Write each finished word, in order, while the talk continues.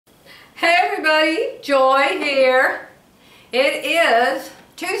everybody, Joy here. It is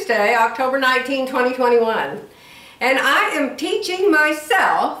Tuesday, October 19, 2021, and I am teaching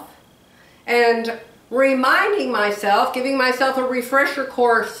myself and reminding myself, giving myself a refresher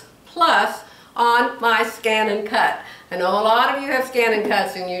course plus on my scan and cut. I know a lot of you have scan and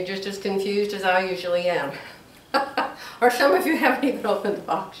cuts and you're just as confused as I usually am. Or some of you haven't even opened the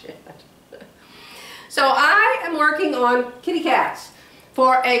box yet. So I am working on kitty cats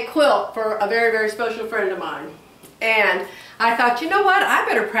for a quilt for a very, very special friend of mine. And I thought, you know what, I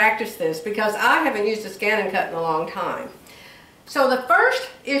better practice this because I haven't used a scan and cut in a long time. So the first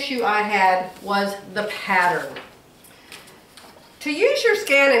issue I had was the pattern. To use your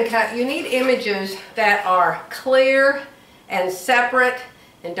scan and cut, you need images that are clear and separate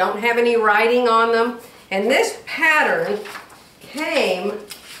and don't have any writing on them. And this pattern came,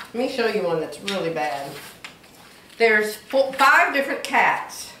 let me show you one that's really bad. There's 5 different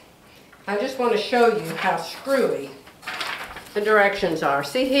cats. I just want to show you how screwy the directions are.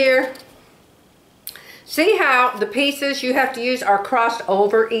 See here? See how the pieces you have to use are crossed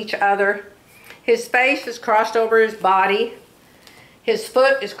over each other? His face is crossed over his body. His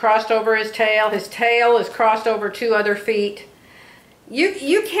foot is crossed over his tail. His tail is crossed over 2 other feet.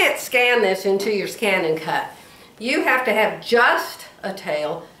 You can't scan this into your scan and cut. You have to have just a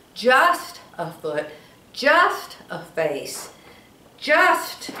tail, just a foot, just a face,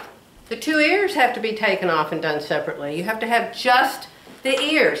 just the 2 ears have to be taken off and done separately. You have to have just the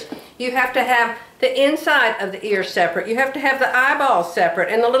ears. You have to have the inside of the ear separate. You have to have the eyeballs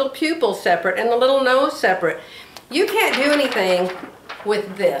separate and the little pupils separate and the little nose separate. You can't do anything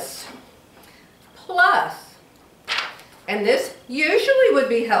with this. Plus, and this usually would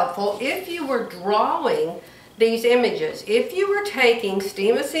be helpful if you were drawing these images. If you were taking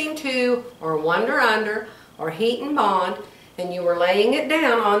Steam-A-Seam 2 or Wonder Under or Heat and Bond and you were laying it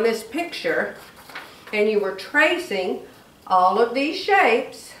down on this picture and you were tracing all of these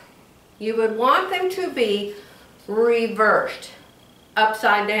shapes, you would want them to be reversed,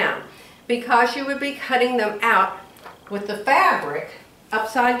 upside down, because you would be cutting them out with the fabric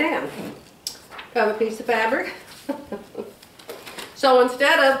upside down. Got a piece of fabric? So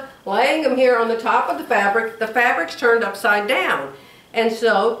instead of laying them here on the top of the fabric's turned upside down. And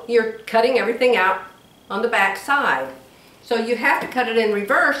so you're cutting everything out on the back side. So you have to cut it in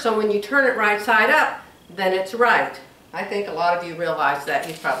reverse so when you turn it right side up, then it's right. I think a lot of you realize that.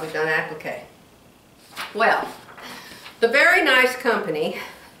 You've probably done applique. Well, the Very Nice Company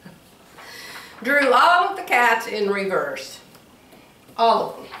drew all of the cats in reverse.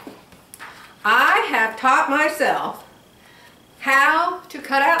 All of them. I have taught myself how to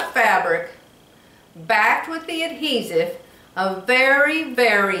cut out fabric backed with the adhesive a very,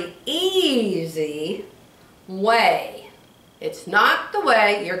 very easy way. It's not the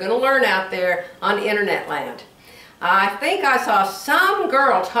way you're going to learn out there on internet land. I think I saw some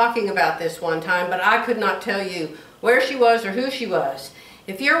girl talking about this one time, but I could not tell you where she was or who she was.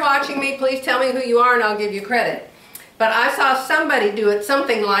 If you're watching me, please tell me who you are and I'll give you credit. But I saw somebody do it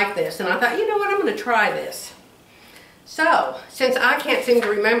something like this, and I thought, you know what, I'm going to try this. So, since I can't seem to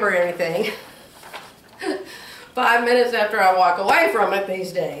remember anything 5 minutes after I walk away from it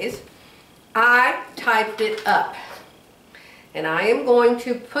these days, I typed it up. And I am going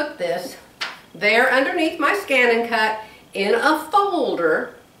to put this there underneath my scan and cut in a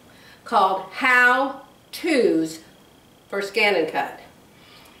folder called How To's for Scan and Cut.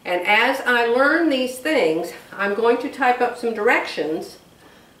 And as I learn these things, I'm going to type up some directions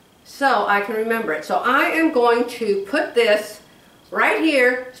so I can remember it. So I am going to put this right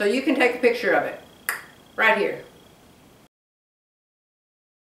here so you can take a picture of it. Right here.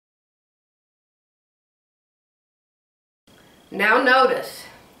 Now notice,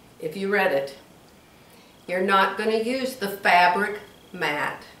 if you read it, you're not going to use the fabric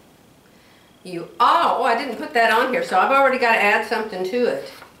mat. Oh, I didn't put that on here, so I've already got to add something to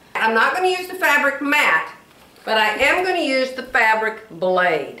it. I'm not going to use the fabric mat, but I am going to use the fabric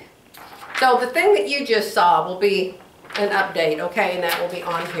blade. So the thing that you just saw will be an update, okay, and that will be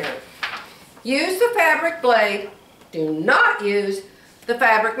on here. Use the fabric blade. Do not use the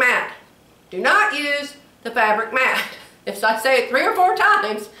fabric mat. Do not use the fabric mat. If I say it 3 or 4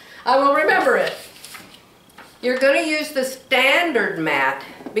 times, I will remember it. You're going to use the standard mat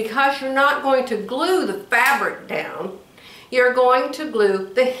because you're not going to glue the fabric down. You're going to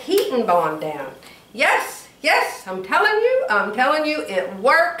glue the Heat and Bond down. Yes, yes, I'm telling you, it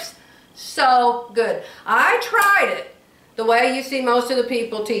works so good. I tried it the way you see most of the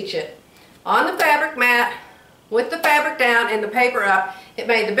people teach it. On the fabric mat, with the fabric down and the paper up. It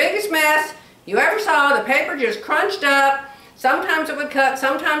made the biggest mess you ever saw. The paper just crunched up. Sometimes it would cut,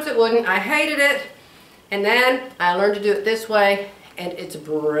 sometimes it wouldn't. I hated it. And then I learned to do it this way, and it's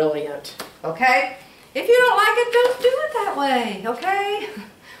brilliant, okay? If you don't like it, don't do it that way, okay?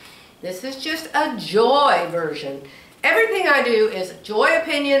 This is just a joy version. Everything I do is joy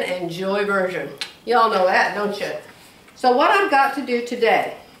opinion and joy version. Y'all know that, don't you? So what I've got to do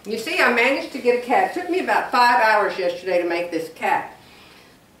today, you see I managed to get a cat. It took me about 5 hours yesterday to make this cat.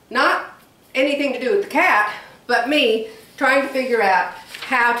 Not anything to do with the cat, but me trying to figure out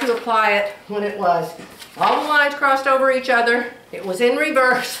how to apply it when it was all the lines crossed over each other, it was in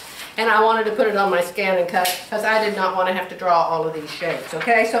reverse, and I wanted to put it on my scan and cut because I did not want to have to draw all of these shapes,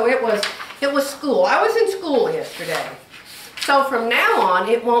 okay? So it was school. I was in school yesterday. So from now on,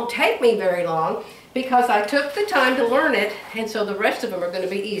 it won't take me very long because I took the time to learn it, and so the rest of them are going to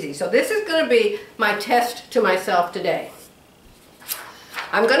be easy. So this is going to be my test to myself today.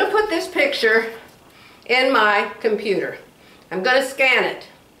 I'm going to put this picture in my computer. I'm going to scan it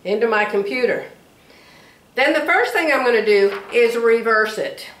into my computer. Then the first thing I'm going to do is reverse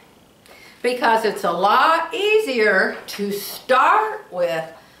it because it's a lot easier to start with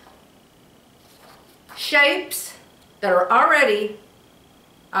shapes that are already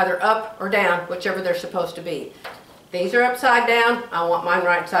either up or down, whichever they're supposed to be. These are upside down. I want mine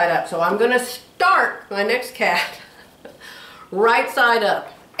right side up. So I'm going to start my next cat right side up.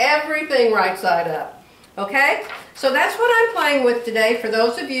 Everything right side up. Okay? So that's what I'm playing with today for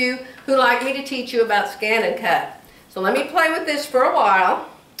those of you who like me to teach you about scan and cut. So let me play with this for a while.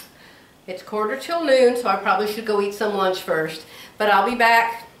 It's 1:45 so I probably should go eat some lunch first. But I'll be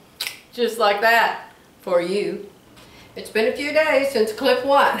back just like that for you. It's been a few days since clip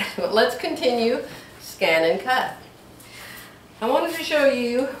 1, but let's continue scan and cut. I wanted to show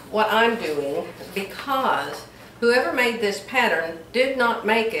you what I'm doing because whoever made this pattern did not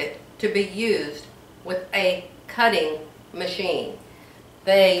make it to be used with a cutting machine.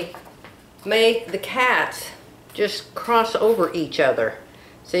 They made the cats just cross over each other.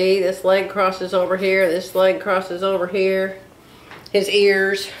 See, this leg crosses over here, this leg crosses over here, his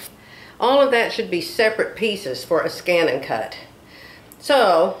ears. All of that should be separate pieces for a scan and cut.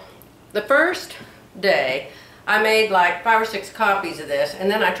 So, the first day, I made like 5 or 6 copies of this, and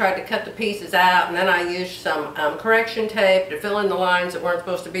then I tried to cut the pieces out, and then I used some correction tape to fill in the lines that weren't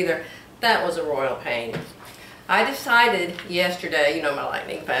supposed to be there. That was a royal pain. I decided yesterday, you know my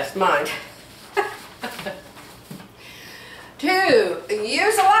lightning fast mind, to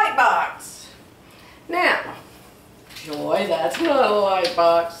use a light box. Now, joy, that's not a light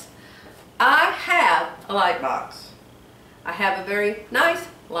box. I have a light box. I have a very nice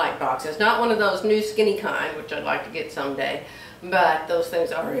light box. It's not one of those new skinny kind, which I'd like to get someday, but those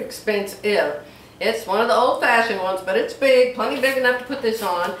things are expensive. It's one of the old-fashioned ones, but it's big, plenty big enough to put this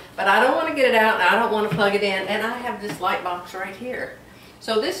on, but I don't want to get it out and I don't want to plug it in, and I have this light box right here.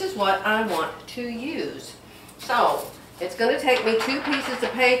 So this is what I want to use. So it's going to take me 2 pieces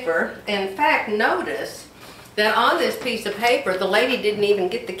of paper. In fact, notice that on this piece of paper, the lady didn't even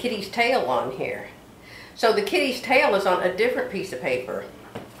get the kitty's tail on here. So the kitty's tail is on a different piece of paper.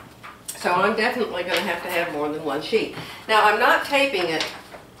 So I'm definitely going to have more than 1 sheet. Now I'm not taping it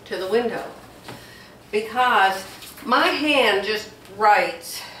to the window because my hand just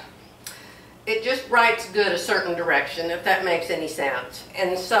writes. It just writes good a certain direction, if that makes any sense.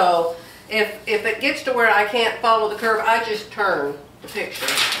 And so if it gets to where I can't follow the curve, I just turn the picture.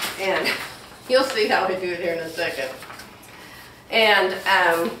 And you'll see how I do it here in a second.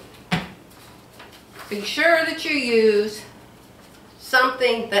 And be sure that you use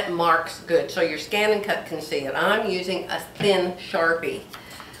something that marks good so your scan and cut can see it. I'm using a thin Sharpie.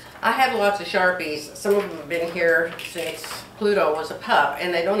 I have lots of Sharpies. Some of them have been here since Pluto was a pup,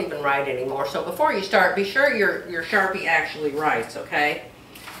 and they don't even write anymore. So before you start, be sure your Sharpie actually writes, okay?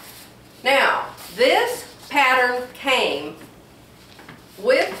 Now, this pattern came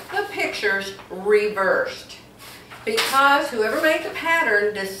with the pictures reversed because whoever made the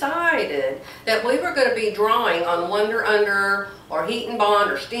pattern decided that we were going to be drawing on Wonder Under or Heat and Bond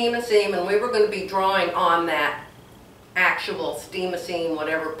or Steam and Seam, and we were going to be drawing on that actual Steam and Seam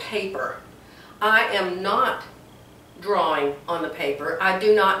whatever paper. I am not drawing on the paper. I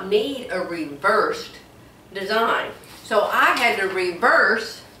do not need a reversed design. So I had to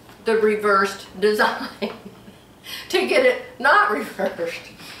reverse the reversed design to get it not reversed.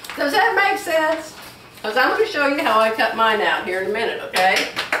 Does that make sense? Because I'm going to show you how I cut mine out here in a minute, okay?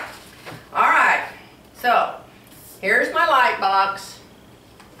 Alright, so here's my light box.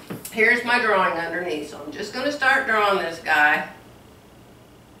 Here's my drawing underneath. So I'm just going to start drawing this guy.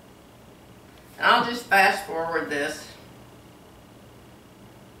 And I'll just fast forward this.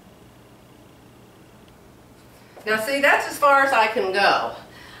 Now see, that's as far as I can go.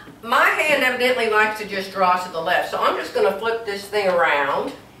 My hand evidently likes to just draw to the left, so I'm just going to flip this thing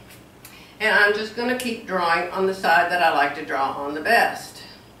around, and I'm just going to keep drawing on the side that I like to draw on the best.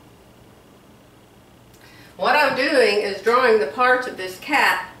 What I'm doing is drawing the parts of this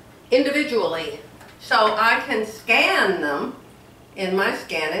cat individually, so I can scan them in my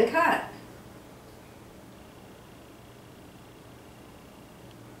scan and cut.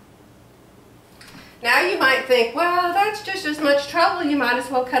 Now you might think, well, that's just as much trouble, you might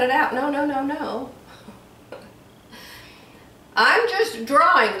as well cut it out. No, no, no, no. I'm just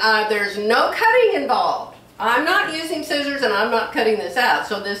drawing. There's no cutting involved. I'm not using scissors and I'm not cutting this out.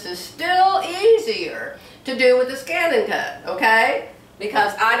 So this is still easier to do with the scan and cut, okay?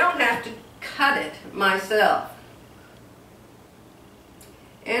 Because I don't have to cut it myself.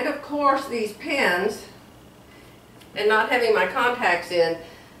 And of course these pens, and not having my contacts in,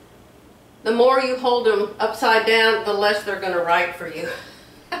 the more you hold them upside down, the less they're going to write for you.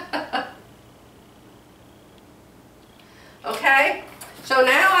 Okay, so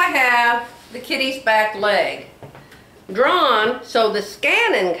now I have the kitty's back leg drawn so the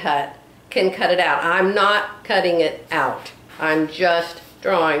scan and cut can cut it out. I'm not cutting it out. I'm just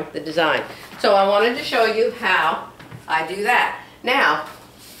drawing the design. So I wanted to show you how I do that. Now,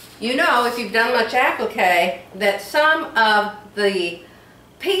 you know, if you've done much applique, that some of the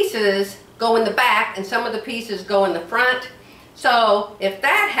pieces go in the back and some of the pieces go in the front. So if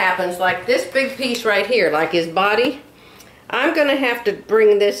that happens, like this big piece right here, like his body, I'm going to have to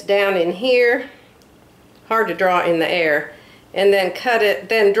bring this down in here, hard to draw in the air, and then cut it,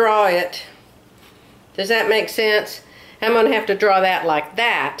 then draw it. Does that make sense? I'm going to have to draw that like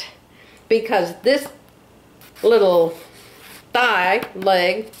that, because this little thigh,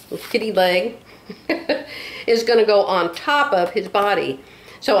 leg, kitty leg, is going to go on top of his body.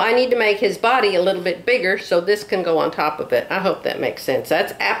 So I need to make his body a little bit bigger so this can go on top of it. I hope that makes sense.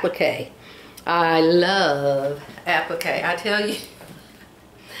 That's applique. I love applique. I tell you,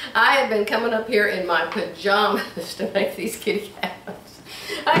 I have been coming up here in my pajamas to make these kitty cats.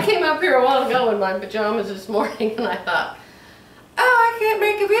 I came up here a while ago in my pajamas this morning and I thought, oh, I can't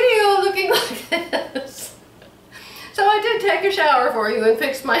make a video looking like this. So I did take a shower for you and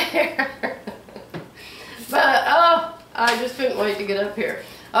fix my hair. But, oh, I just couldn't wait to get up here.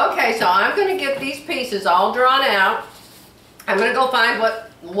 Okay, so I'm going to get these pieces all drawn out. I'm going to go find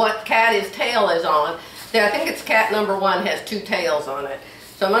what cat his tail is on. I think it's cat number 1 has 2 tails on it.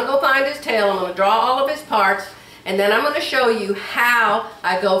 So I'm going to go find his tail. I'm going to draw all of his parts. And then I'm going to show you how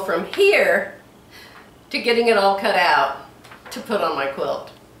I go from here to getting it all cut out to put on my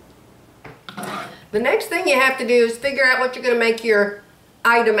quilt. The next thing you have to do is figure out what you're going to make your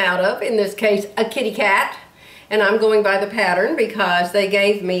item out of. In this case, a kitty cat. And I'm going by the pattern because they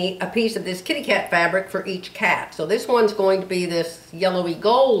gave me a piece of this kitty cat fabric for each cat. So this one's going to be this yellowy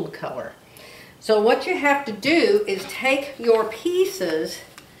gold color. So what you have to do is take your pieces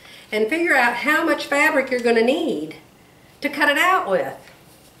and figure out how much fabric you're going to need to cut it out with.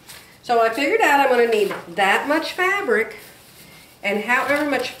 So I figured out I'm going to need that much fabric, and however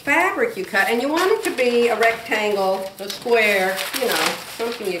much fabric you cut, and you want it to be a rectangle, a square, you know,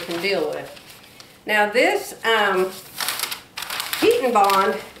 something you can deal with. Now this heat and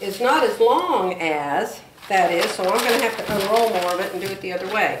bond is not as long as that is, so I'm going to have to unroll more of it and do it the other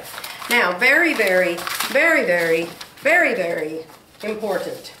way. Now, very, very, very, very, very, very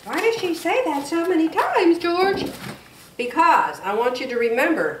important. Why does she say that so many times, George? Because I want you to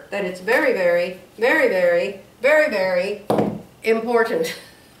remember that it's very, very, very, very, very, very important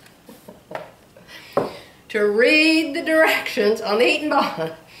to read the directions on the heat and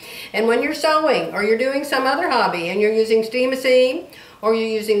bond. And when you're sewing or you're doing some other hobby and you're using Steam-A-Seam or you're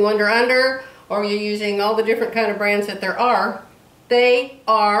using Wonder Under or you're using all the different kind of brands that there are, they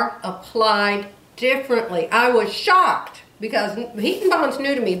are applied differently. I was shocked because heat and bond's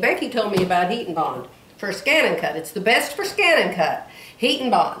new to me. Becky told me about heat and bond for scan and cut. It's the best for scan and cut. Heat and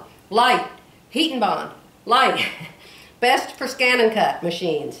bond, light, heat and bond, light. Best for scan and cut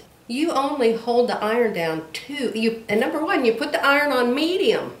machines. You only hold the iron down and number 1, you put the iron on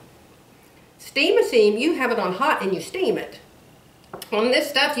medium. Steam-A-Seam, you have it on hot and you steam it. On this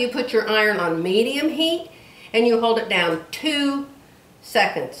stuff, you put your iron on medium heat and you hold it down 2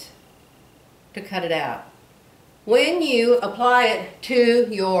 seconds to cut it out. When you apply it to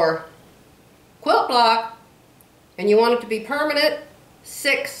your quilt block and you want it to be permanent,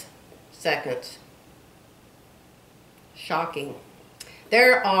 6 seconds. Shocking.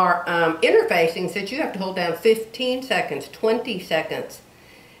 There are interfacings that you have to hold down 15 seconds, 20 seconds.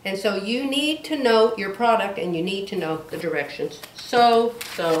 And so you need to know your product and you need to know the directions. So,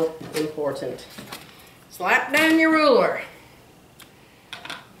 so important. slap down your ruler.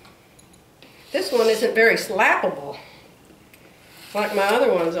 This one isn't very slappable like my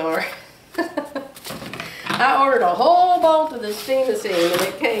other ones are. I ordered a whole bolt of the Steam-A-Seam and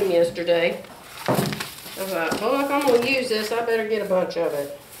it came yesterday. I thought, well, if I'm going to use this, I better get a bunch of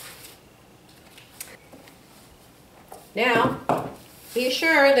it. Now, be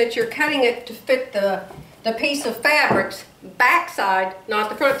sure that you're cutting it to fit the piece of fabric's back side, not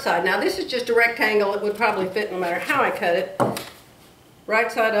the front side. Now, this is just a rectangle. It would probably fit no matter how I cut it.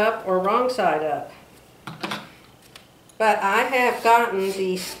 Right side up or wrong side up. But I have gotten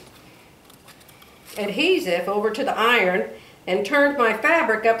the adhesive over to the iron and turned my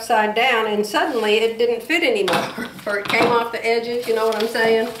fabric upside down, and suddenly it didn't fit anymore. Or it came off the edges, you know what I'm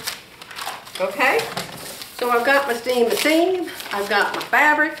saying? Okay, so I've got my Steam-A-Seam, I've got my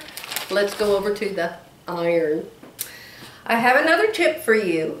fabric. Let's go over to the iron. I have another tip for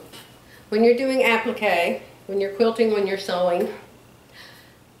you. When you're doing applique, when you're quilting, when you're sewing,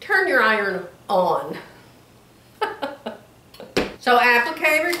 turn your iron on. So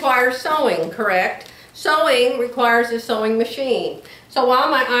applique requires sewing, correct? Sewing requires a sewing machine. So while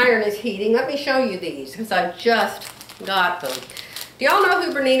my iron is heating, let me show you these because I just got them. Do y'all know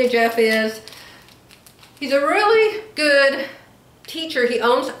who Bernina Jeff is? He's a really good teacher. He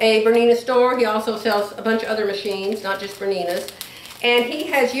owns a Bernina store. He also sells a bunch of other machines, not just Bernina's. And he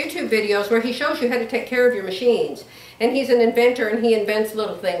has YouTube videos where he shows you how to take care of your machines. And he's an inventor and he invents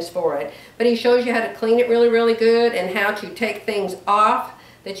little things for it. But he shows you how to clean it really, really good and how to take things off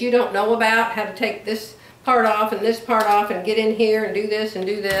that you don't know about, how to take this part off and this part off and get in here and do this and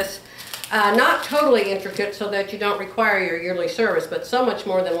do this. Not totally intricate so that you don't require your yearly service, but so much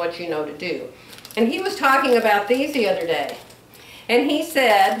more than what you know to do. And he was talking about these the other day. And he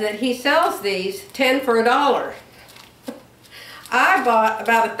said that he sells these 10 for $1. I bought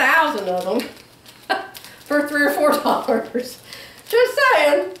about 1,000 of them for $3 or $4. Just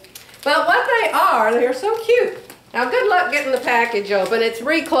saying. But what they're so cute. Now, good luck getting the package open. It's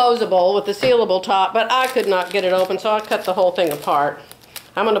reclosable with the sealable top, but I could not get it open, so I cut the whole thing apart.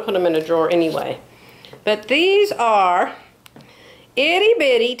 I'm going to put them in a drawer anyway. But these are itty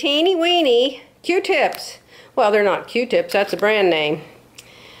bitty, teeny weeny Q-tips. Well, they're not Q-tips, that's a brand name.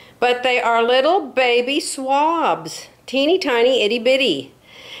 But they are little baby swabs. Teeny tiny, itty bitty.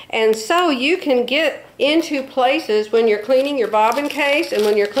 And so you can get into places when you're cleaning your bobbin case and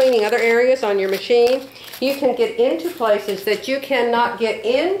when you're cleaning other areas on your machine. You can get into places that you cannot get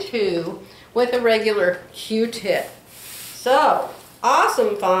into with a regular Q-tip. So,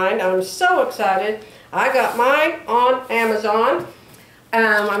 awesome find. I'm so excited. I got mine on Amazon.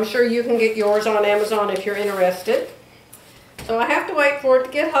 I'm sure you can get yours on Amazon if you're interested. So I have to wait for it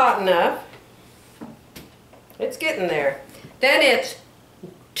to get hot enough. It's getting there. Then it's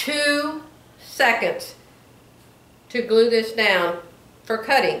 2 seconds to glue this down for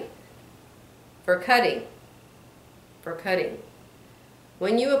cutting. For cutting. For cutting.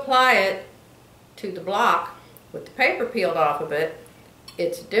 When you apply it to the block with the paper peeled off of it,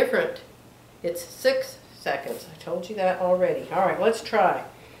 it's different. It's 6 seconds. I told you that already. All right, let's try.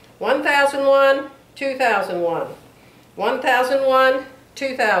 1001, 2001. 1001,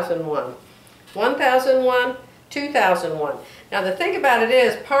 2001. 1001, 2001. Now the thing about it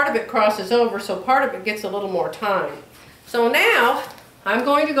is, part of it crosses over, so part of it gets a little more time. So now, I'm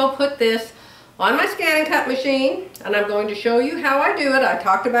going to go put this on my ScanNCut machine, and I'm going to show you how I do it. I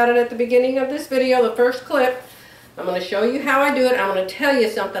talked about it at the beginning of this video, the first clip. I'm going to show you how I do it. I'm going to tell you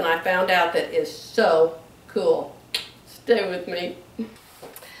something I found out that is so cool. Stay with me.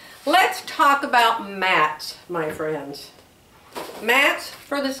 Let's talk about mats, my friends. Mats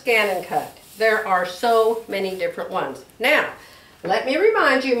for the ScanNCut. There are so many different ones. Now, let me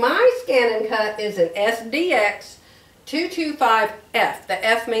remind you, my ScanNCut is an SDX 225F. The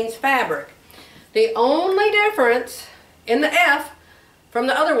F means fabric. The only difference in the F from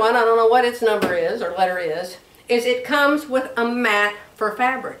the other one, I don't know what its number is or letter is it comes with a mat for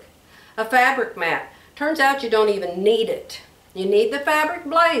fabric. A fabric mat. Turns out you don't even need it. You need the fabric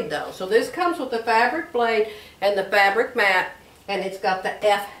blade though. So this comes with the fabric blade and the fabric mat, and it's got the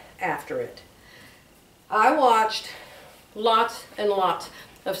F after it. I watched lots and lots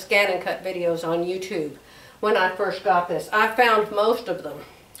of ScanNCut videos on YouTube when I first got this. I found most of them,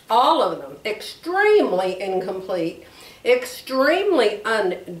 all of them, extremely incomplete, extremely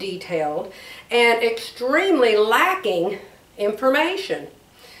undetailed, and extremely lacking information.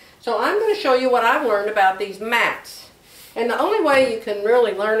 So I'm going to show you what I've learned about these mats. And the only way you can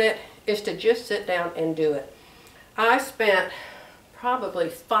really learn it is to just sit down and do it. I spent probably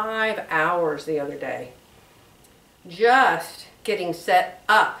 5 hours the other day just getting set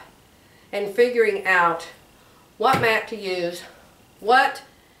up and figuring out what mat to use, what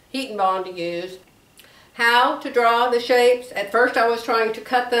Heat and Bond to use, how to draw the shapes. At first I was trying to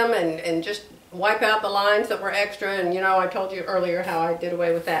cut them and just wipe out the lines that were extra, and you know, I told you earlier how I did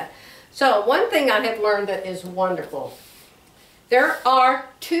away with that. So one thing I have learned that is wonderful. There are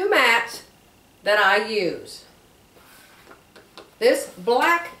two mats that I use. This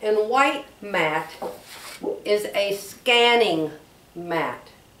black and white mat is a scanning mat.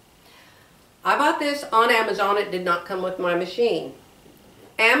 I bought this on Amazon. It did not come with my machine.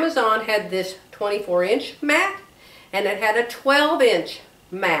 Amazon had this 24-inch mat and it had a 12-inch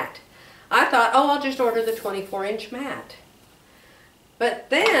mat. I thought, oh, I'll just order the 24-inch mat. But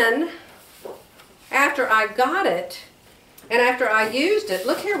then, after I got it, and after I used it,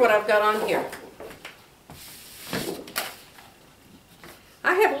 look here what I've got on here.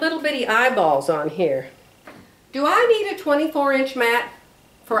 I have little bitty eyeballs on here. Do I need a 24-inch mat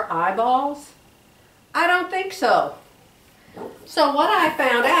for eyeballs? I don't think so. So what I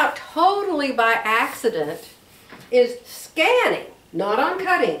found out totally by accident is scanning, not on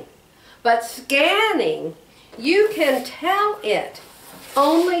cutting, but scanning, you can tell it,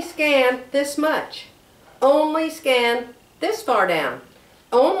 only scan this much, only scan this far down,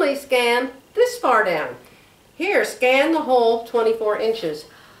 only scan this far down. Here, scan the whole 24 inches.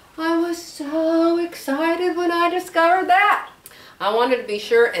 I was so excited when I discovered that. I wanted to be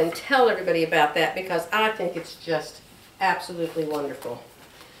sure and tell everybody about that because I think it's just absolutely wonderful.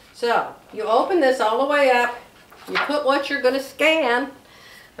 So, you open this all the way up, you put what you're going to scan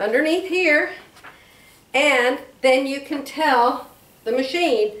underneath here, and then you can tell the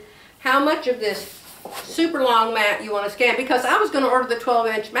machine how much of this super long mat you want to scan, because I was going to order the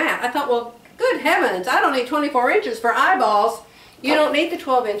 12-inch mat. I thought, well, good heavens, I don't need 24 inches for eyeballs. You don't need the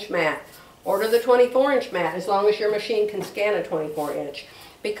 12-inch mat. Order the 24-inch mat as long as your machine can scan a 24-inch,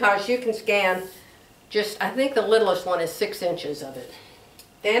 because you can scan just, I think the littlest one is 6 inches of it.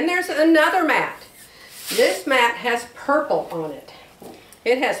 Then there's another mat. This mat has purple on it.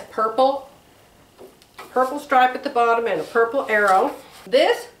 It has purple stripe at the bottom and a purple arrow.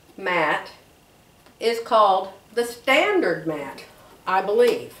 This mat is called the standard mat, I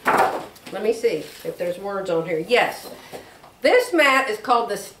believe. Let me see if there's words on here. Yes. This mat is called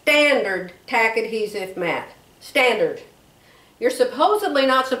the standard tack adhesive mat. Standard. You're supposedly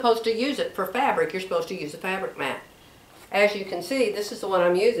not supposed to use it for fabric. You're supposed to use a fabric mat. As you can see, this is the one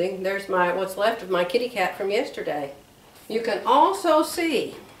I'm using. There's what's left of my kitty cat from yesterday. You can also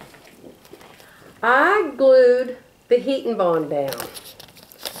see I glued the Heat and Bond down.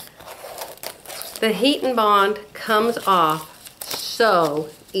 The Heat and Bond comes off so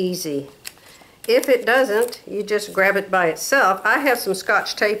easy. If it doesn't, you just grab it by itself. I have some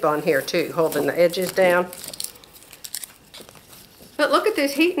Scotch tape on here too, holding the edges down. But look at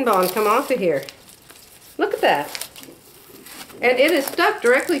this Heat and Bond come off of here. Look at that. And it is stuck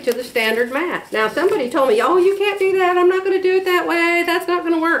directly to the standard mat. Now somebody told me, oh, you can't do that. I'm not going to do it that way. That's not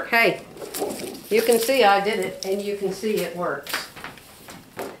going to work. Hey, you can see I did it, and you can see it works.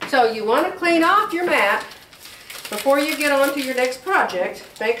 So you want to clean off your mat before you get on to your next project.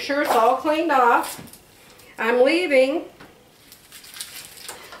 Make sure it's all cleaned off. I'm leaving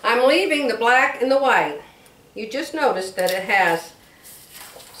the black and the white. You just noticed that it has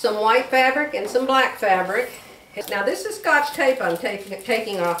some white fabric and some black fabric. Now this is Scotch tape I'm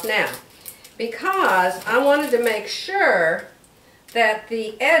taking off now, because I wanted to make sure that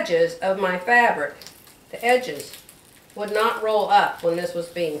the edges of my fabric, the edges, would not roll up when this was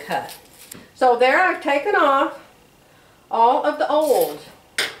being cut. So there I've taken off all of the old.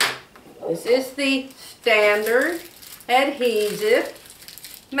 This is the standard adhesive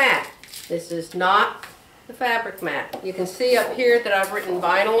mat. This is not the fabric mat. You can see up here that I've written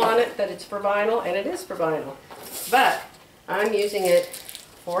vinyl on it, that it's for vinyl, and it is for vinyl. But I'm using it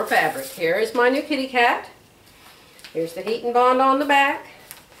for fabric. Here is my new kitty cat. Here's the Heat and Bond on the back.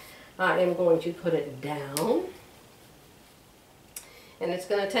 I am going to put it down. And it's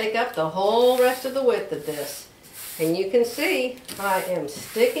going to take up the whole rest of the width of this. And you can see I am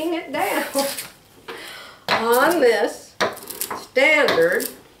sticking it down on this standard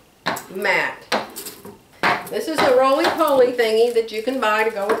mat. This is a roly-poly thingy that you can buy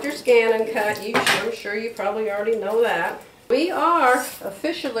to go with your scan and cut. I'm sure you probably already know that. We are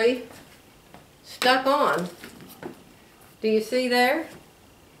officially stuck on. Do you see there?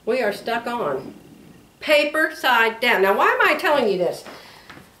 We are stuck on. Paper side down. Now why am I telling you this?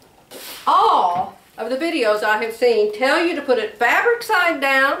 All of the videos I have seen tell you to put it fabric side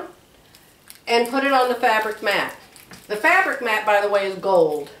down and put it on the fabric mat. The fabric mat, by the way, is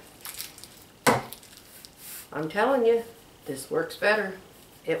gold. I'm telling you, this works better.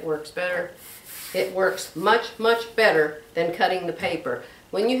 it works better. It works much, much better than cutting the paper.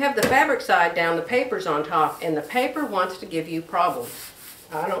 When you have the fabric side down, the paper's on top, and the paper wants to give you problems.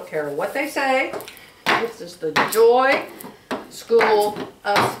 I don't care what they say. This is the Joy School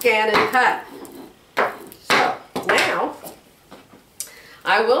of Scan and Cut. So, now,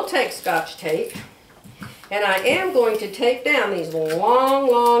 I will take Scotch tape, and I am going to tape down these long,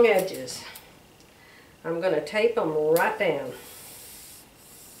 long edges. I'm going to tape them right down.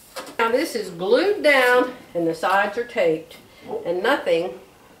 Now this is glued down and the sides are taped and nothing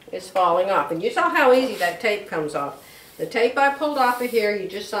is falling off. And you saw how easy that tape comes off. The tape I pulled off of here, you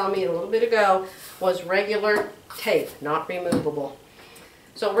just saw me a little bit ago, was regular tape, not removable.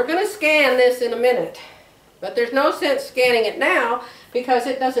 So we're going to scan this in a minute. But there's no sense scanning it now because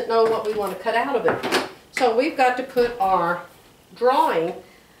it doesn't know what we want to cut out of it. So we've got to put our drawing,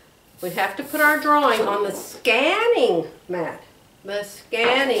 we have to put our drawing on the scanning mat. The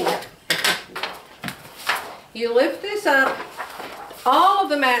scanning. You lift this up. All of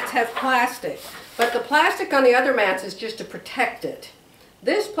the mats have plastic, but the plastic on the other mats is just to protect it.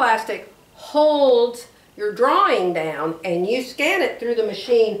 This plastic holds your drawing down and you scan it through the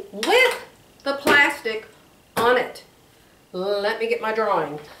machine with the plastic on it. Let me get my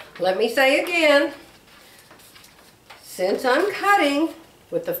drawing. Let me say again, since I'm cutting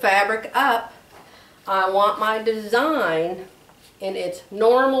with the fabric up, I want my design in its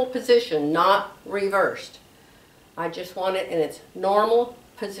normal position, not reversed. I just want it in its normal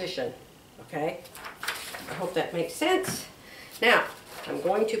position, okay? I hope that makes sense. Now, I'm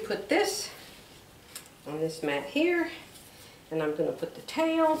going to put this on this mat here, and I'm going to put the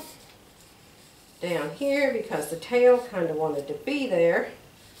tail down here because the tail kind of wanted to be there.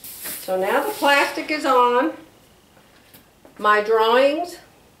 So now the plastic is on. My drawings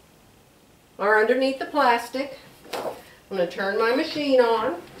are underneath the plastic. I'm going to turn my machine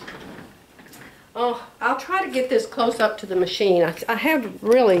on. Oh, I'll try to get this close up to the machine. I have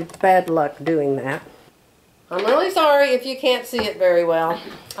really bad luck doing that. I'm really sorry if you can't see it very well.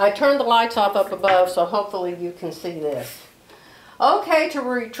 I turned the lights off up above, so hopefully you can see this. Okay, to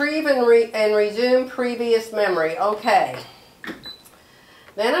retrieve and resume previous memory. Okay.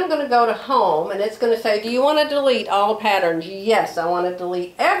 Then I'm going to go to home, and it's going to say, do you want to delete all patterns? Yes, I want to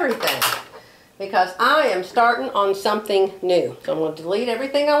delete everything, because I am starting on something new. So I'm going to delete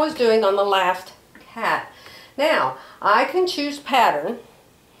everything I was doing on the last cat. Now, I can choose pattern,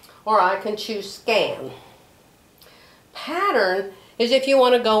 or I can choose scan. Pattern is if you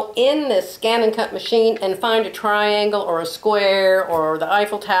want to go in this scan and cut machine and find a triangle or a square or the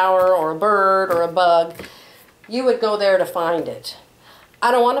Eiffel Tower or a bird or a bug, you would go there to find it.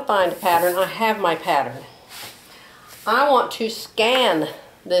 I don't want to find a pattern. I have my pattern. I want to scan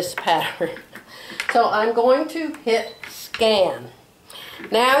this pattern. So I'm going to hit scan.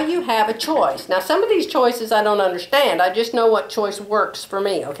 Now you have a choice. Now some of these choices I don't understand. I just know what choice works for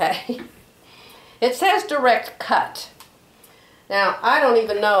me, okay? It says direct cut. Now I don't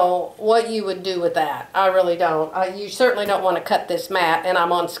even know what you would do with that. I really don't. You certainly don't want to cut this mat, and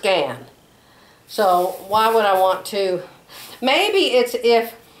I'm on scan. So why would I want to? Maybe it's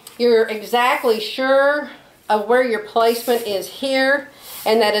if you're exactly sure of where your placement is here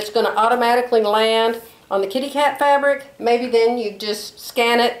and that it's going to automatically land on the kitty cat fabric. Maybe then you just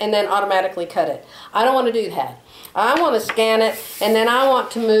scan it and then automatically cut it. I don't want to do that. I want to scan it, and then I want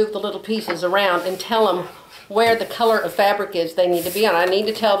to move the little pieces around and tell them where the color of fabric is they need to be on. I need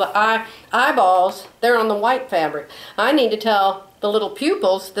to tell the eyeballs they're on the white fabric. I need to tell the little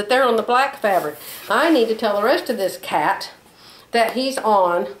pupils that they're on the black fabric. I need to tell the rest of this cat that he's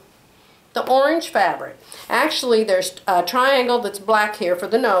on the orange fabric. Actually, there's a triangle that's black here for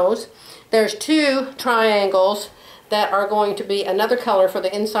the nose. There's two triangles that are going to be another color for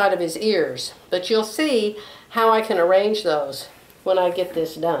the inside of his ears. But you'll see how I can arrange those when I get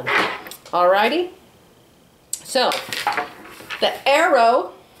this done. Alrighty? So, the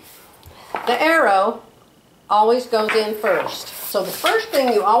arrow always goes in first. So the first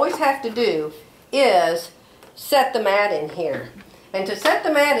thing you always have to do is set the mat in here. And to set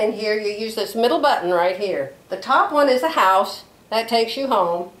the mat in here, you use this middle button right here. The top one is a house. That takes you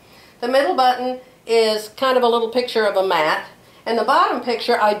home. The middle button is kind of a little picture of a mat. And the bottom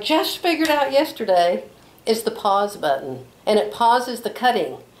picture, I just figured out yesterday, is the pause button. And it pauses the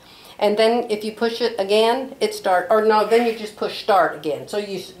cutting. And then if you push it again, it starts. Or no, then you just push start again. So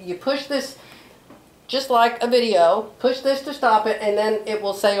you push this just like a video, push this to stop it, and then it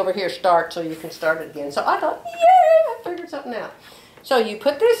will say over here start, so you can start it again. So I thought, yay, I figured something out. So you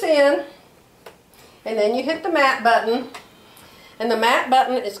put this in, and then you hit the mat button, and the mat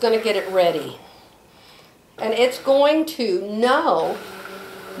button is going to get it ready. And it's going to know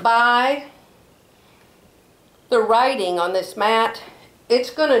by the writing on this mat, it's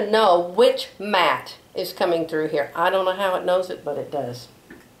going to know which mat is coming through here. I don't know how it knows it, but it does.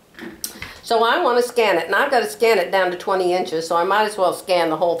 So I want to scan it, and I've got to scan it down to 20 inches, so I might as well scan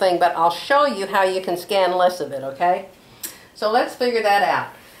the whole thing, but I'll show you how you can scan less of it, okay? So let's figure that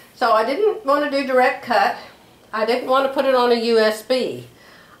out. So I didn't want to do direct cut. I didn't want to put it on a USB.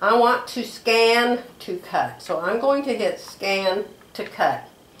 I want to scan to cut. So I'm going to hit scan to cut.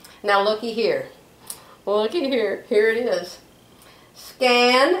 Now looky here. Looky here. Here it is.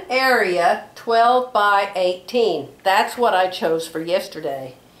 Scan area 12 by 18. That's what I chose for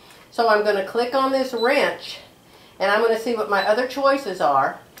yesterday. So I'm going to click on this wrench, and I'm going to see what my other choices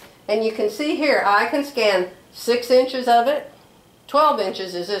are. And you can see here, I can scan 6 inches of it. 12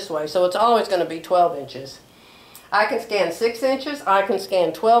 inches is this way, so it's always going to be 12 inches. I can scan 6 inches, I can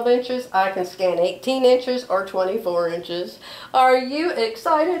scan 12 inches, I can scan 18 inches or 24 inches. Are you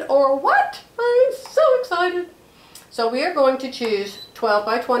excited or what? I'm so excited. So we are going to choose 12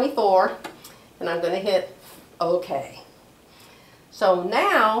 by 24, and I'm going to hit OK. So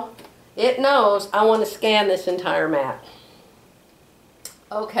now it knows I want to scan this entire mat.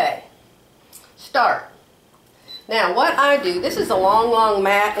 OK. Start. Now what I do, this is a long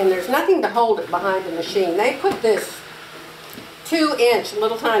mat, and there's nothing to hold it behind the machine. They put this 2-inch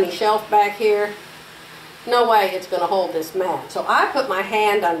little tiny shelf back here. No way it's going to hold this mat. So I put my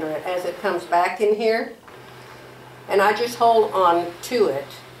hand under it as it comes back in here, and I just hold on to it.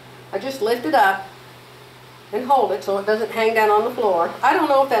 I just lift it up and hold it so it doesn't hang down on the floor. I don't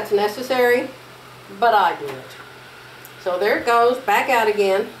know if that's necessary, but I do it. So there it goes, back out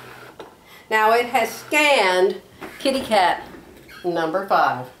again. Now it has scanned kitty cat number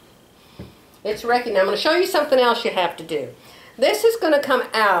 5. It's recognized. I'm going to show you something else you have to do. This is going to come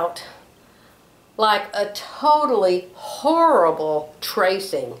out like a totally horrible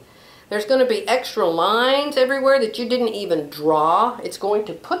tracing. There's going to be extra lines everywhere that you didn't even draw. It's going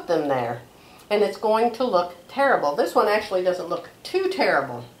to put them there, and it's going to look terrible. This one actually doesn't look too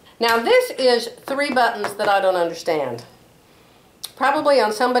terrible. Now this is 3 buttons that I don't understand. Probably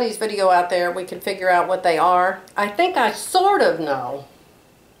on somebody's video out there we can figure out what they are. I think I sort of know.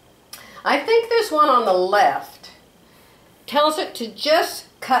 I think this one on the left tells it to just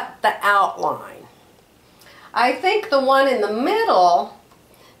cut the outline. I think the one in the middle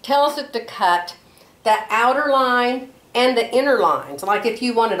tells it to cut the outer line and the inner lines. Like if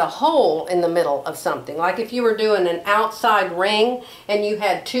you wanted a hole in the middle of something, like if you were doing an outside ring and you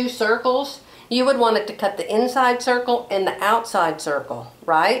had 2 circles, you would want it to cut the inside circle and the outside circle,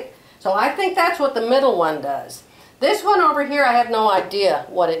 right? So I think that's what the middle one does. This one over here, I have no idea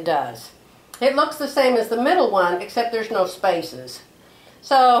what it does. It looks the same as the middle one, except there's no spaces.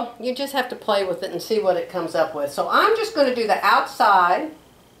 So you just have to play with it and see what it comes up with. So I'm just going to do the outside.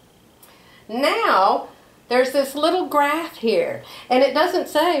 Now, there's this little graph here, and it doesn't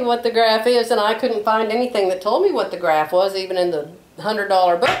say what the graph is, and I couldn't find anything that told me what the graph was, even in the $100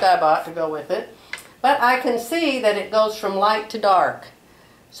 book I bought to go with it. But I can see that it goes from light to dark.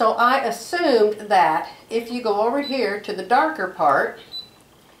 So I assumed that if you go over here to the darker part,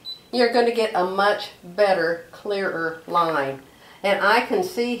 you're going to get a much better, clearer line. And I can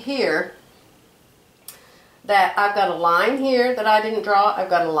see here that I've got a line here that I didn't draw. I've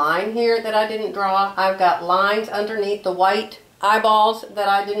got a line here that I didn't draw. I've got lines underneath the white eyeballs that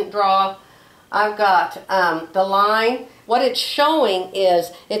I didn't draw. I've got the line. What it's showing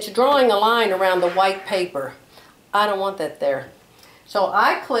is it's drawing a line around the white paper. I don't want that there. So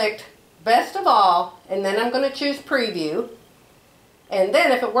I clicked best of all, and then I'm going to choose preview. And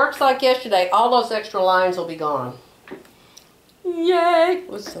then if it works like yesterday, all those extra lines will be gone. Yay! I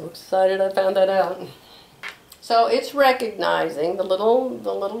was so excited I found that out. So it's recognizing the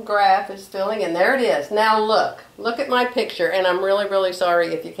little graph is filling, and there it is. Now look at my picture, and I'm really sorry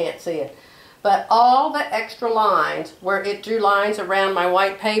if you can't see it. But all the extra lines where it drew lines around my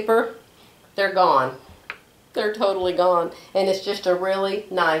white paper, they're gone. They're totally gone. And it's just a really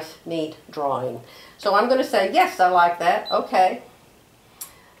nice, neat drawing. So I'm going to say, yes, I like that. Okay.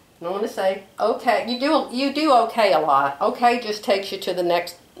 And I'm going to say, okay. You do okay a lot. Okay just takes you to the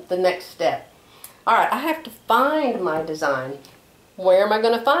next step. All right, I have to find my design. Where am I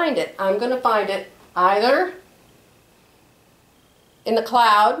going to find it? I'm going to find it either in the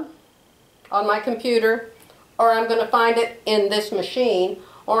cloud, on my computer, or I'm going to find it in this machine,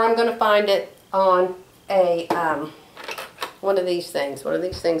 or I'm going to find it on a, one of these things. What are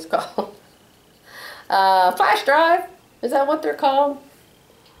these things called? Flash drive. Is that what they're called?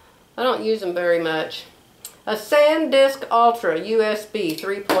 I don't use them very much. A SanDisk Ultra USB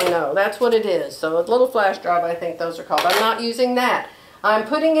 3.0. That's what it is. So a little flash drive, I think those are called. I'm not using that. I'm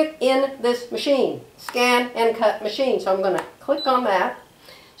putting it in this machine, scan and cut machine. So I'm going to click on that.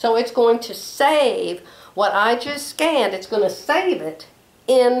 So it's going to save what I just scanned. It's going to save it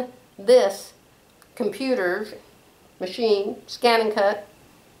in this computer machine, scan and cut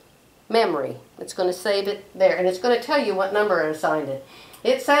memory. It's going to save it there, and it's going to tell you what number I assigned it.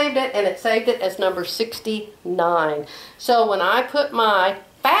 It saved it, and it saved it as number 69. So when I put my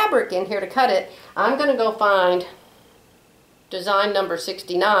fabric in here to cut it, I'm going to go find design number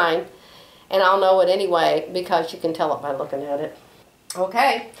 69, and I'll know it anyway because you can tell it by looking at it.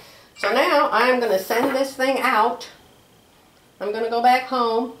 Okay, so now I'm going to send this thing out. I'm going to go back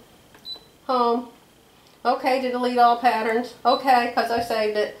home. Okay, to delete all patterns. Okay, because I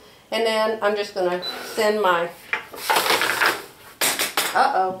saved it. And then I'm just going to send my...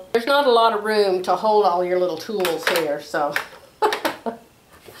 Uh-oh. There's not a lot of room to hold all your little tools here, so...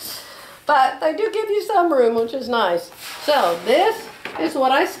 But they do give you some room, which is nice. So this is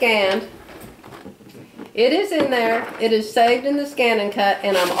what I scanned. It is in there. It is saved in the scan and cut,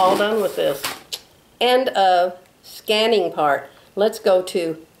 and I'm all done with this. End of scanning part. Let's go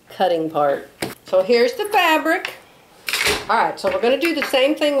to cutting part. So here's the fabric. Alright, so we're going to do the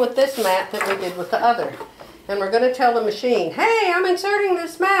same thing with this mat that we did with the other. And we're going to tell the machine, hey, I'm inserting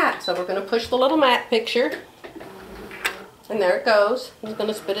this mat. So we're going to push the little mat picture. And there it goes. It's going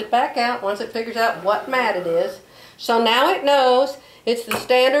to spit it back out once it figures out what mat it is. So now it knows it's the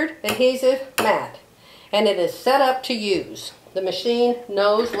standard adhesive mat. And it is set up to use. The machine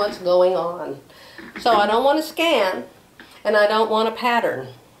knows what's going on. So I don't want to scan, and I don't want a pattern.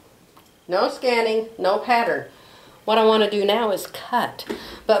 No scanning, no pattern. What I want to do now is cut.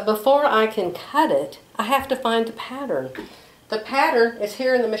 But before I can cut it, I have to find the pattern. The pattern is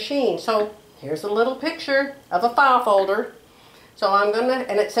here in the machine. So here's a little picture of a file folder. So I'm going to,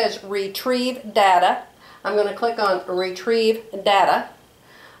 and it says retrieve data. I'm going to click on retrieve data.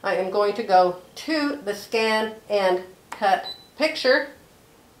 I am going to go to the scan and cut picture.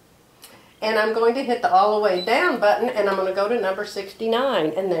 And I'm going to hit the all the way down button, and I'm going to go to number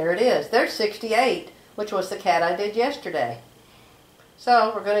 69. And there it is. There's 68, which was the cat I did yesterday.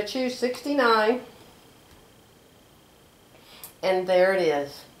 So we're going to choose 69. And there it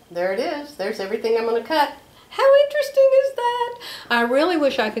is. There it is. There's everything I'm going to cut. How interesting is that? I really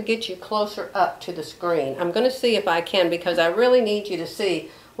wish I could get you closer up to the screen. I'm going to see if I can, because I really need you to see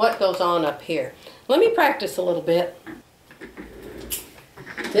what goes on up here. Let me practice a little bit.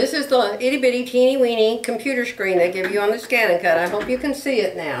 This is the itty bitty teeny weeny computer screen they give you on the scan and cut. I hope you can see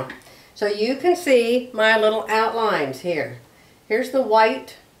it now. So you can see my little outlines here. Here's the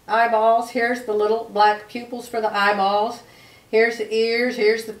white eyeballs. Here's the little black pupils for the eyeballs. Here's the ears.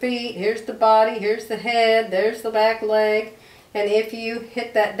 Here's the feet. Here's the body. Here's the head. There's the back leg. And if you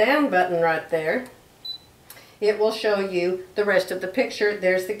hit that down button right there, it will show you the rest of the picture.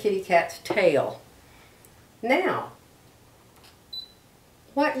 There's the kitty cat's tail. Now,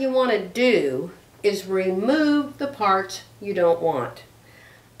 what you want to do is remove the parts you don't want.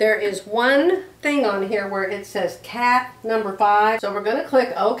 There is one thing on here where it says cat number 5. So we're going to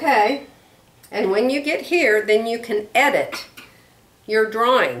click OK. And when you get here, then you can edit your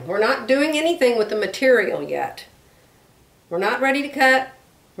drawing. We're not doing anything with the material yet. We're not ready to cut.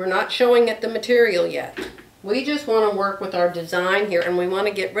 We're not showing it the material yet. We just want to work with our design here, and we want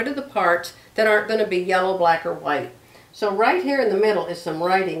to get rid of the parts that aren't going to be yellow, black, or white. So right here in the middle is some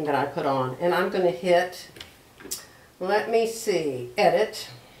writing that I put on, and I'm going to hit, let me see, edit,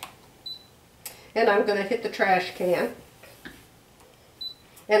 and I'm going to hit the trash can,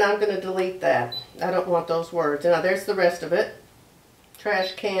 and I'm going to delete that. I don't want those words. Now there's the rest of it.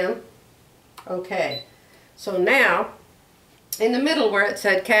 Trash can. Okay. So now, in the middle where it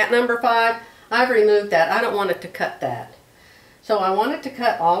said cat number 5, I've removed that. I don't want it to cut that. So I wanted to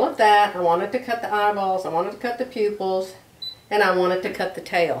cut all of that. I wanted to cut the eyeballs. I wanted to cut the pupils. And I wanted to cut the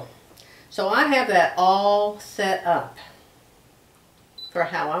tail. So I have that all set up for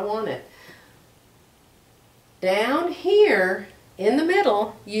how I want it. Down here in the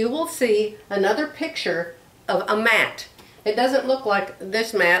middle, you will see another picture of a mat. It doesn't look like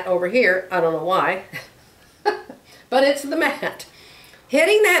this mat over here. I don't know why. But it's the mat.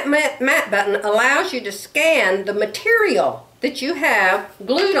 Hitting that mat button allows you to scan the material that you have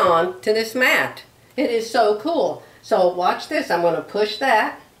glued on to this mat. It is so cool. So watch this. I'm going to push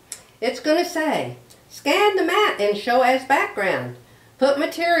that. It's going to say, scan the mat and show as background. Put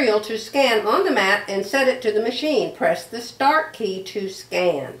material to scan on the mat and set it to the machine. Press the start key to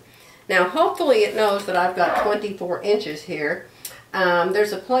scan. Now hopefully it knows that I've got 24 inches here.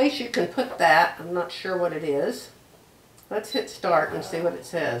 There's a place you can put that. I'm not sure what it is. Let's hit start and see what it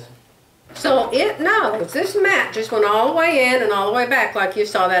says. So it knows, this mat just went all the way in and all the way back like you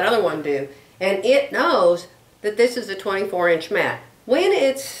saw that other one do. And it knows that this is a 24-inch mat. When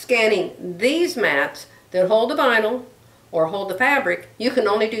it's scanning these mats that hold the vinyl or hold the fabric, you can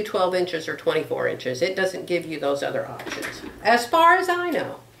only do 12 inches or 24 inches. It doesn't give you those other options, as far as I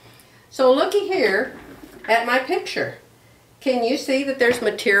know. So looky here at my picture. Can you see that there's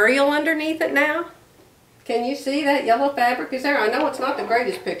material underneath it now? Can you see that yellow fabric is there? I know it's not the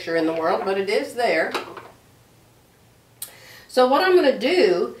greatest picture in the world, but it is there. So what I'm going to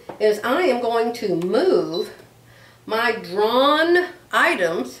do is I am going to move my drawn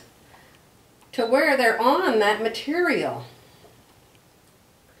items to where they're on that material.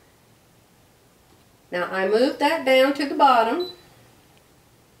 Now I moved that down to the bottom.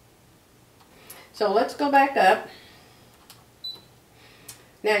 So let's go back up.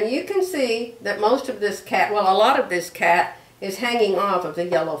 Now you can see that most of this cat, well, a lot of this cat is hanging off of the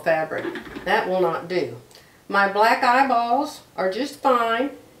yellow fabric. That will not do. My black eyeballs are just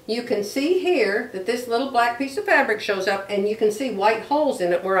fine. You can see here that this little black piece of fabric shows up, and you can see white holes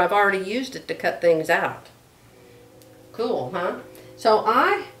in it where I've already used it to cut things out. Cool, huh? So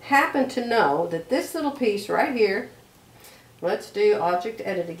I happen to know that this little piece right here, let's do Object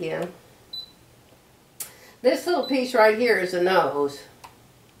Edit again. This little piece right here is a nose.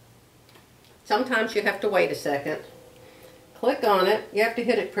 Sometimes you have to wait a second. Click on it. You have to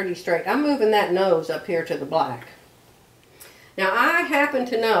hit it pretty straight. I'm moving that nose up here to the black. Now I happen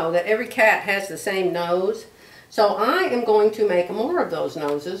to know that every cat has the same nose, so I am going to make more of those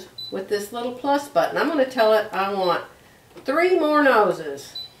noses with this little plus button. I'm going to tell it I want 3 more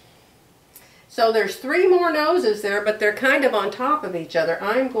noses. So there's 3 more noses there, but they're kind of on top of each other.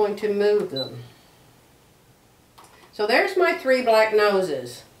 I'm going to move them. So there's my 3 black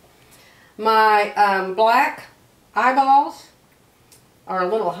noses. My black eyeballs are a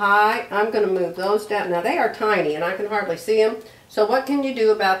little high. I'm going to move those down. Now they are tiny and I can hardly see them. So what can you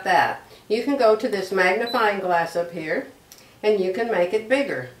do about that? You can go to this magnifying glass up here and you can make it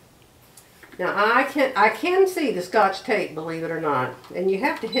bigger. Now I can see the Scotch tape, believe it or not. And you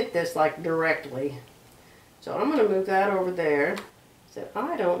have to hit this like directly. So I'm going to move that over there. So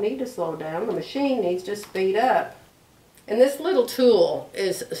I don't need to slow down. The machine needs to speed up. And this little tool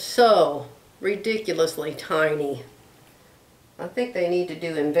is so ridiculously tiny. I think they need to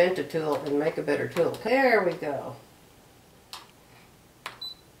do invent a tool and make a better tool. There we go.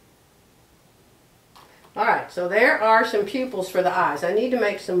 Alright, so there are some pupils for the eyes. I need to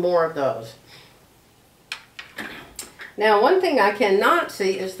make some more of those. Now one thing I cannot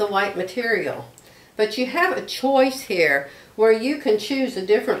see is the white material. But you have a choice here where you can choose a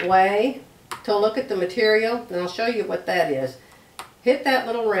different way to look at the material, and I'll show you what that is. Hit that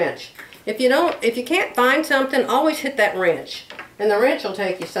little wrench. If you can't find something, always hit that wrench, and the wrench will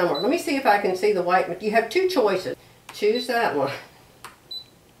take you somewhere. Let me see if I can see the white. You have 2 choices. Choose that one.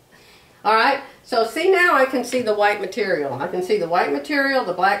 All right. So see, now I can see the white material. I can see the white material,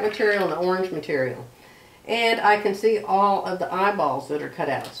 the black material, and the orange material, and I can see all of the eyeballs that are cut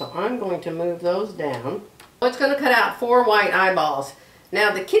out. So I'm going to move those down. It's going to cut out 4 white eyeballs.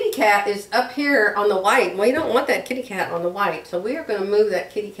 Now the kitty cat is up here on the white. We don't want that kitty cat on the white, so we are going to move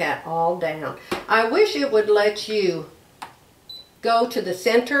that kitty cat all down. I wish it would let you go to the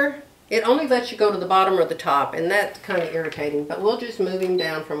center. It only lets you go to the bottom or the top, and that's kind of irritating, but we'll just move him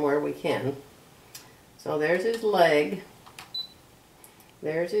down from where we can. So there's his leg.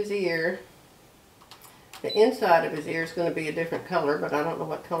 There's his ear. The inside of his ear is going to be a different color, but I don't know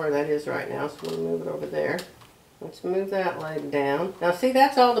what color that is right now, so we'll move it over there. Let's move that leg down. Now see,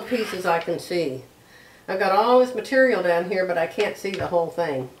 that's all the pieces I can see. I've got all this material down here, but I can't see the whole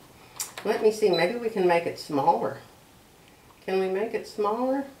thing. Let me see, maybe we can make it smaller. Can we make it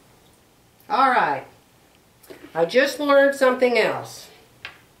smaller? Alright, I just learned something else.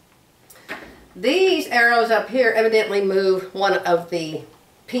 These arrows up here evidently move one of the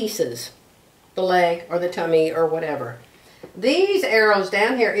pieces, the leg or the tummy or whatever. These arrows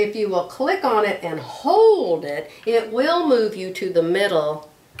down here, if you will click on it and hold it, it will move you to the middle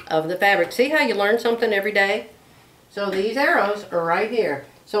of the fabric. See how you learn something every day? So these arrows are right here.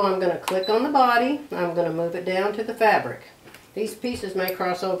 So I'm going to click on the body. I'm going to move it down to the fabric. These pieces may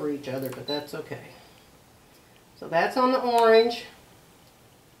cross over each other, but that's okay. So that's on the orange.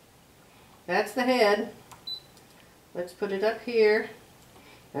 That's the head. Let's put it up here.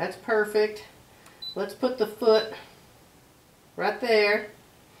 That's perfect. Let's put the foot right there.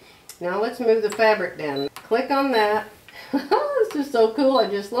 Now let's move the fabric down. Click on that. This is so cool. I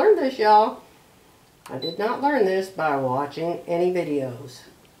just learned this, y'all. I did not learn this by watching any videos.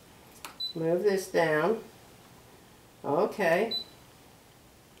 Move this down. Okay.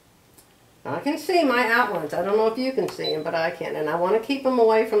 I can see my outlines. I don't know if you can see them, but I can. And I want to keep them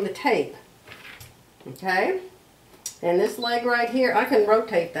away from the tape. Okay? And this leg right here, I can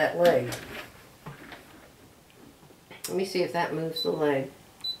rotate that leg. Let me see if that moves the leg.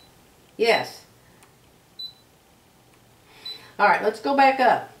 Yes. Alright, let's go back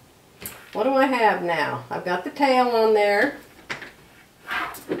up. What do I have now? I've got the tail on there.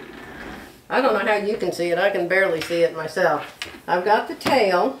 I don't know how you can see it. I can barely see it myself. I've got the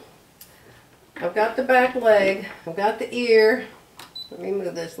tail. I've got the back leg. I've got the ear. Let me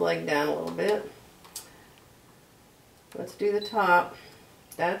move this leg down a little bit. Let's do the top.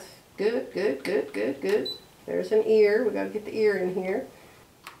 That's good, good, good, good, good. There's an ear. We've got to get the ear in here.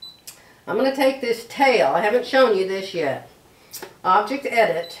 I'm going to take this tail. I haven't shown you this yet. Object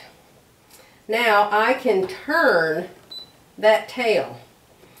Edit. Now I can turn that tail.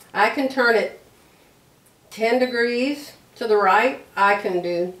 I can turn it 10 degrees to the right. I can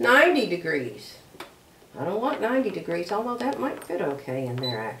do 90 degrees. I don't want 90 degrees, although that might fit okay in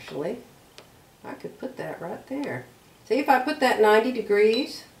there actually. I could put that right there. See, if I put that 90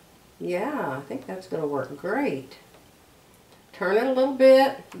 degrees, yeah, I think that's going to work great. Turn it a little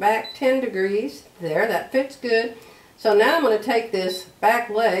bit, back 10 degrees. There, that fits good. So now I'm going to take this back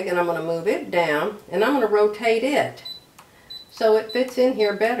leg and I'm going to move it down and I'm going to rotate it so it fits in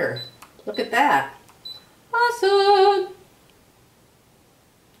here better. Look at that. Awesome!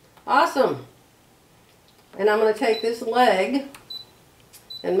 Awesome! And I'm going to take this leg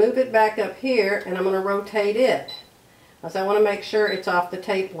and move it back up here and I'm going to rotate it. Because I want to make sure it's off the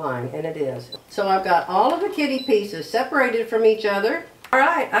tape line, and it is. So I've got all of the kitty pieces separated from each other.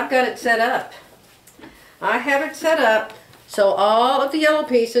 Alright, I've got it set up. I have it set up so all of the yellow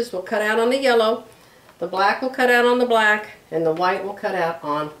pieces will cut out on the yellow, the black will cut out on the black, and the white will cut out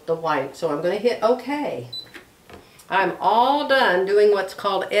on the white. So I'm going to hit OK. I'm all done doing what's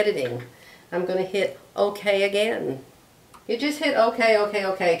called editing. I'm going to hit OK again. You just hit OK, OK,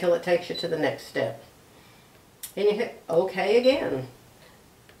 OK till it takes you to the next step. And you hit OK again.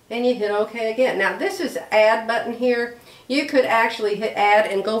 And you hit OK again. Now this is add button here. You could actually hit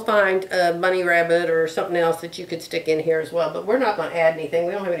add and go find a bunny rabbit or something else that you could stick in here as well. But we're not going to add anything.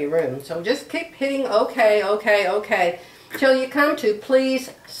 We don't have any room. So just keep hitting OK, OK, OK till you come to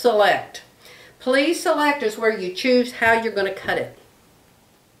please select. Please select is where you choose how you're going to cut it.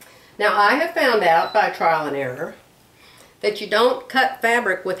 Now I have found out by trial and error that you don't cut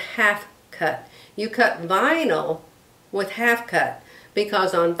fabric with half cut. You cut vinyl with half cut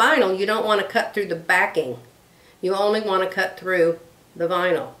because on vinyl you don't want to cut through the backing. You only want to cut through the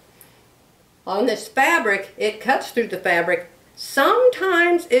vinyl. On this fabric, it cuts through the fabric.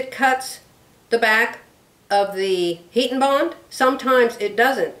 Sometimes it cuts the back of the heat and bond. Sometimes it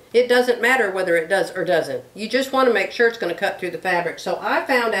doesn't. It doesn't matter whether it does or doesn't. You just want to make sure it's going to cut through the fabric. So I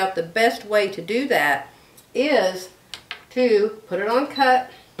found out the best way to do that is to put it on cut,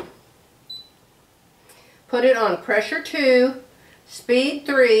 put it on pressure 2, speed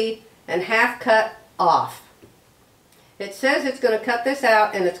 3, and half cut off. It says it's going to cut this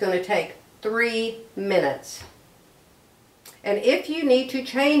out and it's going to take 3 minutes. And if you need to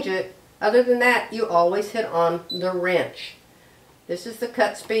change it, other than that, you always hit on the wrench. This is the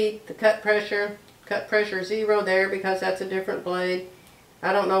cut speed, the cut pressure 0 there because that's a different blade.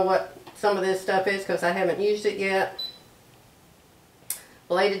 I don't know what some of this stuff is because I haven't used it yet.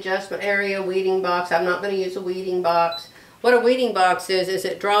 Blade adjustment area, weeding box. I'm not going to use a weeding box. What a weeding box is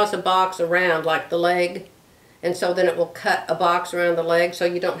it draws a box around like the leg, and so then it will cut a box around the leg so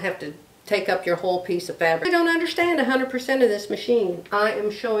you don't have to take up your whole piece of fabric. I don't understand 100% of this machine. I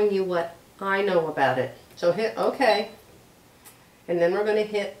am showing you what I know about it. So hit OK, and then we're going to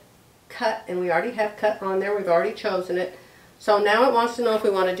hit cut, and we already have cut on there. We've already chosen it. So now it wants to know if we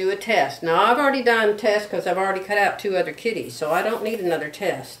want to do a test. Now I've already done tests because I've already cut out 2 other kitties, so I don't need another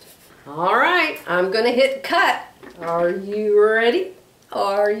test. Alright, I'm going to hit cut. Are you ready?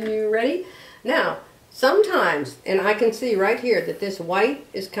 Are you ready? Now, sometimes, and I can see right here that this white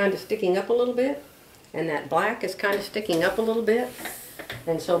is kind of sticking up a little bit, and that black is kind of sticking up a little bit.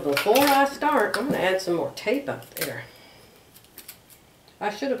 And so before I start, I'm going to add some more tape up there. I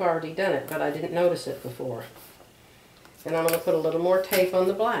should have already done it, but I didn't notice it before. And I'm going to put a little more tape on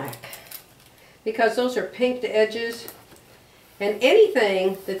the black, because those are pinked edges, and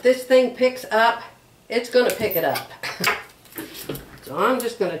anything that this thing picks up, it's going to pick it up. So I'm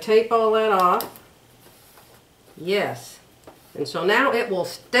just going to tape all that off. Yes. And so now it will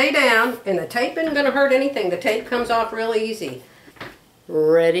stay down, and the tape isn't going to hurt anything. The tape comes off really easy.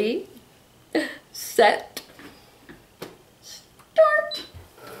 Ready, set, start.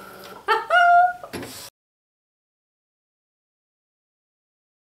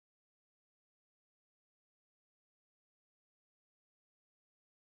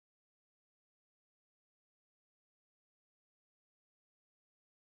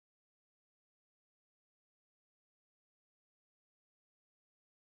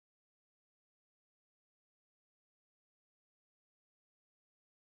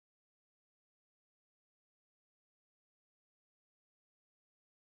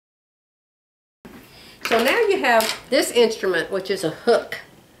 So now you have this instrument, which is a hook.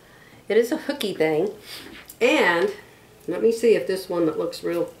 It is a hooky thing. And let me see if this one that looks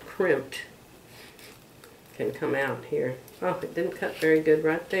real crimped can come out here. Oh, it didn't cut very good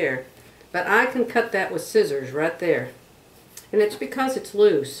right there. But I can cut that with scissors right there. And it's because it's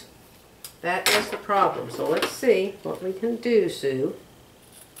loose. That is the problem. So let's see what we can do, Sue.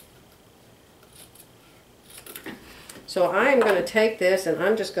 So I am going to take this and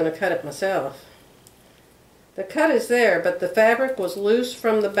I'm just going to cut it myself. The cut is there, but the fabric was loose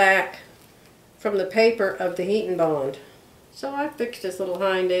from the back, from the paper of the heat and bond. So I fixed this little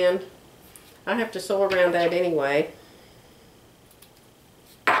hind end. I have to sew around that anyway.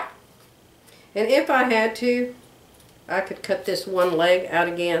 And if I had to, I could cut this one leg out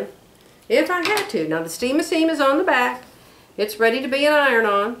again. If I had to. Now the steam seam is on the back. It's ready to be an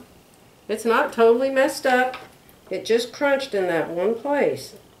iron-on. It's not totally messed up. It just crunched in that one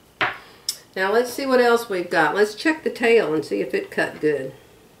place. Now let's see what else we've got. Let's check the tail and see if it cut good.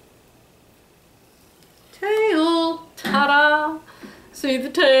 Tail! Ta-da! See the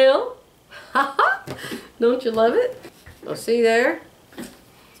tail? Ha-ha! Don't you love it? Oh, see there?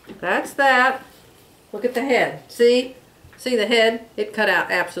 That's that. Look at the head. See? See the head? It cut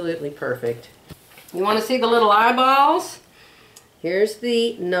out absolutely perfect. You want to see the little eyeballs? Here's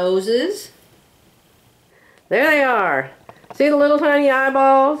the noses. There they are. See the little tiny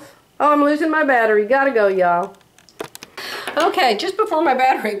eyeballs? Oh, I'm losing my battery. Gotta go, y'all. Okay, just before my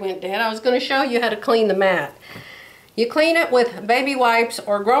battery went dead, I was going to show you how to clean the mat. You clean it with baby wipes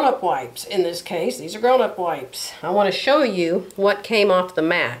or grown-up wipes. In this case, these are grown-up wipes. I want to show you what came off the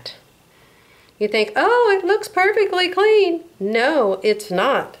mat. You think, oh, it looks perfectly clean. No, it's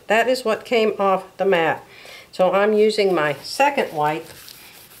not. That is what came off the mat. So I'm using my second wipe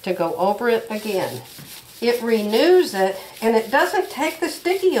to go over it again. It renews it, and it doesn't take the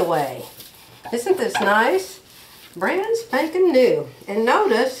sticky away. Isn't this nice? Brand spanking new. And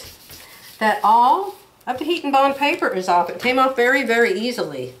notice that all of the heat and bond paper is off. It came off very, very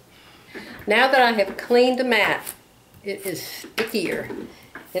easily. Now that I have cleaned the mat, it is stickier.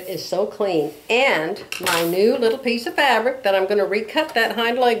 It is so clean. And my new little piece of fabric that I'm going to recut that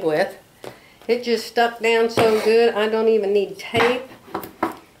hind leg with, it just stuck down so good I don't even need tape.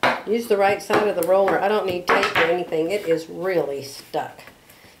 Use the right side of the roller. I don't need tape or anything. It is really stuck.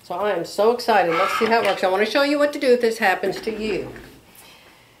 So I am so excited. Let's see how it works. I want to show you what to do if this happens to you.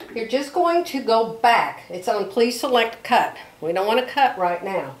 You're just going to go back. It's on please select cut. We don't want to cut right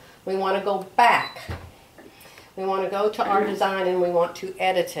now. We want to go back. We want to go to our design and we want to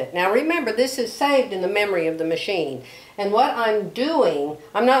edit it. Now remember, this is saved in the memory of the machine. And what I'm doing,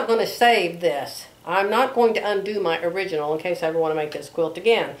 I'm not going to save this. I'm not going to undo my original in case I ever want to make this quilt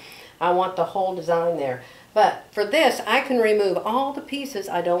again. I want the whole design there. But for this, I can remove all the pieces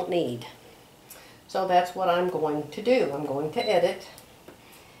I don't need. So that's what I'm going to do. I'm going to edit.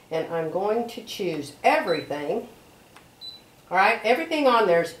 And I'm going to choose everything. Alright, everything on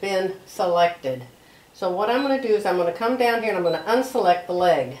there has been selected. So what I'm going to do is I'm going to come down here and I'm going to unselect the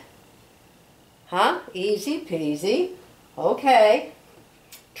leg. Huh? Easy peasy. Okay.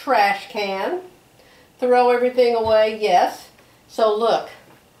 Trash can. Throw everything away, yes. So look,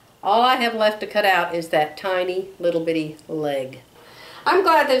 all I have left to cut out is that tiny little bitty leg. I'm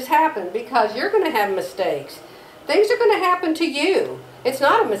glad this happened because you're going to have mistakes. Things are going to happen to you. It's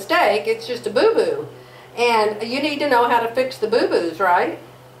not a mistake, it's just a boo-boo. And you need to know how to fix the boo-boos, right?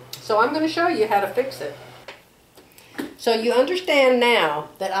 So I'm going to show you how to fix it. So you understand now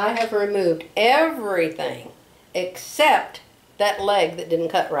that I have removed everything except that leg that didn't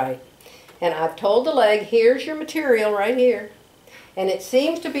cut right. And I've told the leg, here's your material right here. And it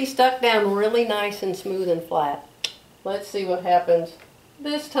seems to be stuck down really nice and smooth and flat. Let's see what happens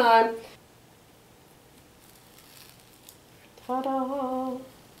this time. Ta-da!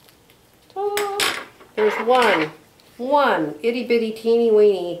 Ta-da! There's one itty-bitty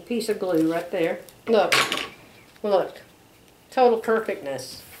teeny-weeny piece of glue right there. Look, look. Total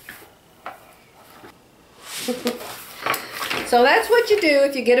perfectness. So that's what you do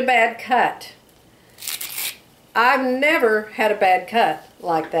if you get a bad cut. I've never had a bad cut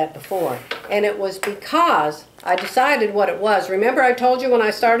like that before. And it was because I decided what it was. Remember I told you when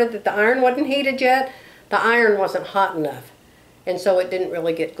I started that the iron wasn't heated yet? The iron wasn't hot enough. And so it didn't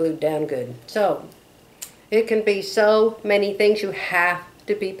really get glued down good. So it can be so many things. You have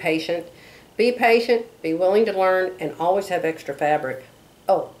to be patient. Be patient, be willing to learn, and always have extra fabric.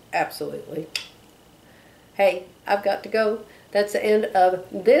 Oh, absolutely. Hey, I've got to go. That's the end of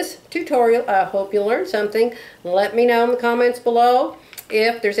this tutorial. I hope you learned something. Let me know in the comments below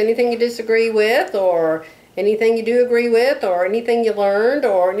if there's anything you disagree with or anything you do agree with, or anything you learned,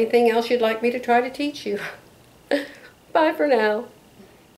 or anything else you'd like me to try to teach you. Bye for now.